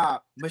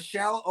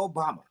Michelle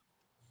Obama.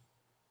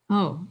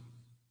 Oh.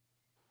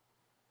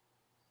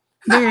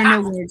 There are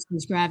no words to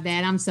describe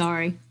that. I'm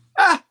sorry.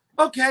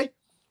 Okay.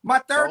 My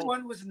third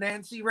one was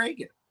Nancy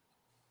Reagan.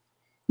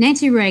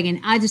 Nancy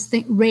Reagan. I just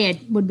think red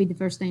would be the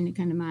first thing that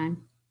came to mind.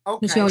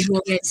 Okay. She always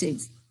wore red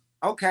suits.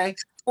 Okay.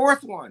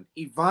 Fourth one,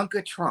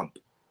 Ivanka Trump.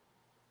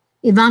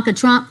 Ivanka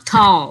Trump,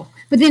 tall.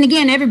 But then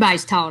again,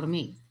 everybody's tall to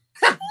me.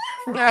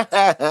 All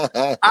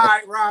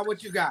right, Rob,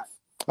 what you got?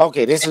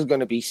 Okay, this is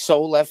going to be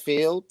so left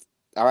field.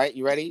 All right,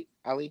 you ready,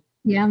 Ali?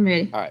 Yeah, I'm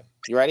ready. All right,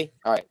 you ready?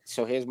 All right,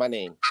 so here's my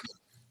name.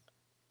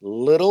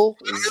 Little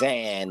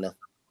Zan.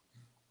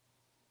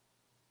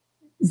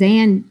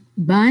 Zan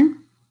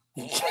Bun?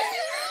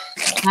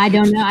 I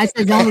don't know. I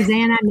said the only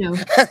Zan I know.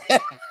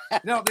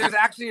 No, there's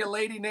actually a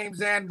lady named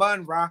Zan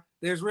Bun, bro.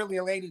 There's really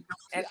a lady.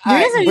 And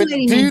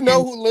do you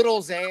know who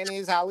Little Zan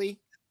is, Ali?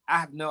 I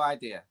have no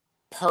idea.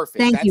 Perfect.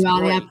 Thank you,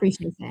 Ali. Great. I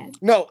appreciate that.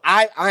 No,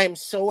 I am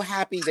so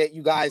happy that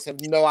you guys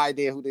have no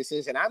idea who this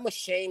is, and I'm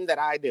ashamed that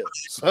I do.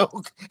 So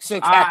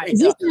is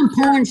this some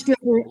porn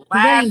stripper?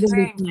 Last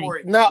name for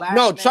you.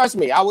 No, trust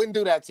me, I wouldn't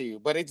do that to you.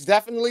 But it's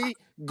definitely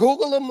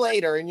Google them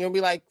later, and you'll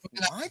be like,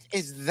 "What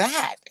is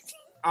that?"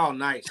 Oh,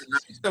 nice.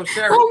 So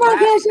Sherry. Oh my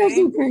gosh, that's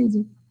so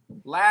crazy.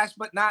 Last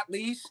but not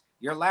least,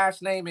 your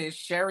last name is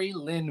Sherry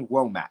Lynn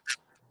Womack.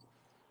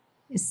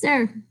 Yes,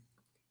 sir.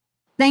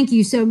 Thank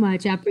you so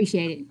much. I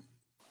appreciate it.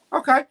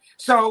 Okay.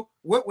 So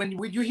when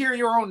you hear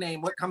your own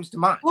name, what comes to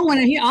mind? Oh,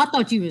 I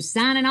thought you were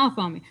signing off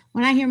on me.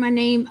 When I hear my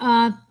name,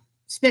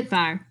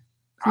 Spitfire.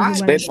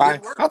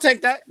 Spitfire. I'll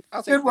take that.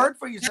 Good word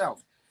for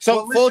yourself.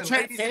 So well, full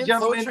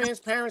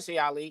transparency,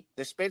 Ali.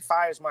 The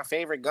Spitfire is my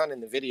favorite gun in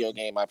the video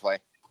game I play.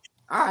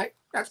 All right,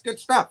 that's good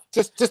stuff.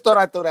 Just thought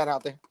I'd throw that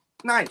out there.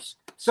 Nice.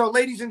 So,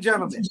 ladies and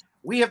gentlemen,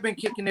 we have been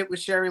kicking it with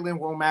Sherry Lynn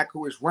Womack,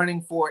 who is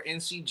running for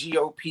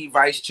NCGOP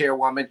Vice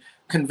Chairwoman.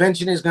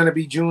 Convention is going to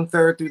be June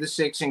 3rd through the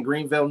 6th in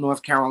Greenville,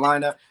 North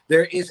Carolina.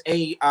 There is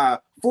a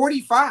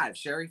 45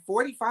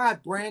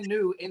 brand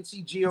new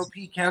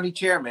NCGOP County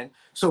Chairman.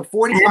 So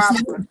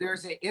 45,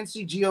 there's an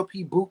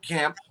NCGOP boot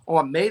camp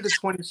on May the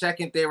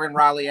 22nd there in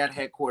Raleigh at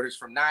headquarters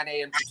from 9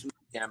 a.m. to 2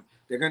 p.m.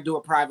 They're going to do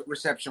a private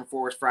reception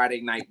for us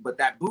Friday night, but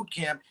that boot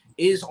camp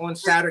is on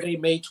Saturday,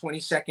 May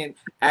 22nd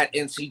at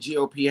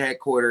NCGOP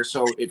headquarters.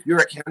 So if you're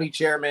a county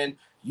chairman,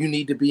 you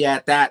need to be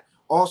at that.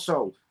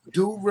 Also,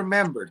 do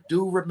remember,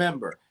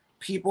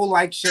 people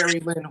like Sherry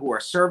Lynn who are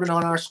serving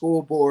on our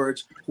school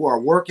boards, who are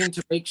working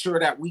to make sure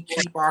that we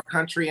keep our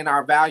country and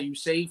our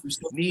values safe,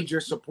 need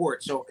your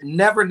support. So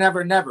never,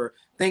 never, never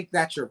think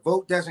that your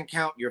vote doesn't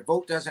count, your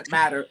vote doesn't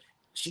matter.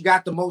 She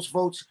got the most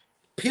votes,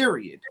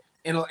 period.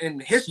 In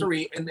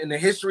history, in the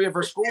history of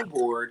her school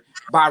board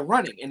by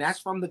running, and that's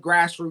from the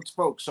grassroots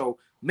folks. So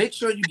make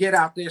sure you get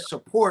out there,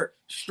 support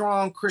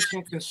strong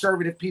Christian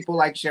conservative people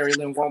like Sherry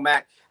Lynn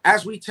Womack.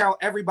 As we tell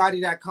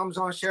everybody that comes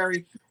on,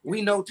 Sherry,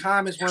 we know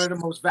time is one of the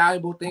most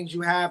valuable things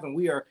you have, and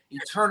we are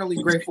eternally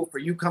grateful for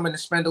you coming to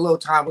spend a little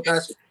time with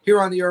us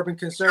here on the Urban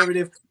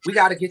Conservative. We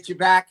got to get you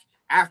back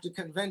after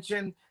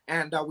convention,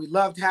 and we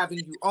loved having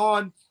you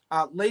on.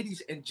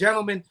 Ladies and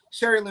gentlemen,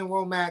 Sherry Lynn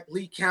Womack,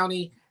 Lee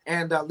County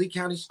and Lee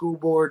County School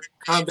Board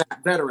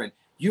combat veteran.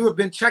 You have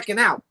been checking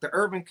out the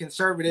Urban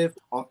Conservative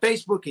on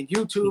Facebook and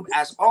YouTube.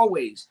 As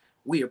always,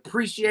 we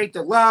appreciate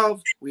the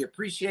love. We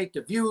appreciate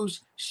the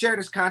views. Share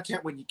this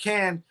content when you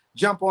can.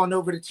 Jump on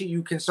over to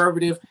TU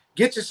Conservative.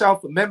 Get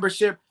yourself a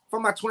membership. For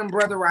my twin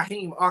brother,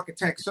 Raheem,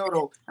 Architect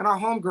Soto, and our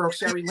homegirl,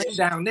 Sherry Lynn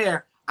down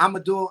there, I'm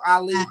Abdul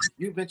Ali.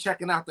 You've been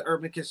checking out the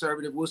Urban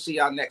Conservative. We'll see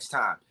y'all next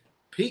time.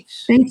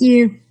 Peace. Thank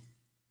you.